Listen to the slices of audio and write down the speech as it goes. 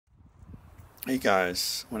Hey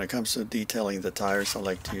guys, when it comes to detailing the tires, I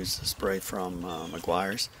like to use the spray from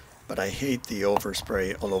Meguiars, but I hate the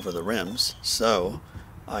overspray all over the rims, so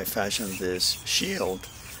I fashioned this shield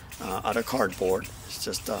out of cardboard. It's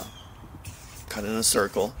just cut in a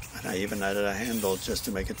circle, and I even added a handle just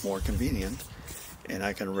to make it more convenient, and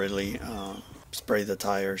I can really spray the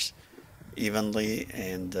tires evenly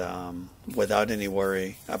and without any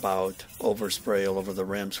worry about overspray all over the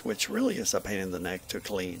rims, which really is a pain in the neck to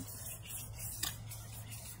clean.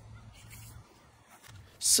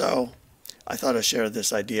 So I thought I'd share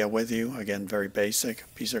this idea with you. Again, very basic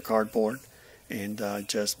piece of cardboard, and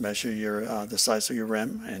just measure your the size of your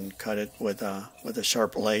rim and cut it with a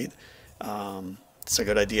sharp blade. It's a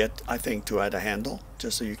good idea, I think, to add a handle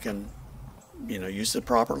just so you can use it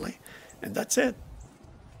properly. And that's it.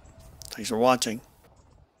 Thanks for watching.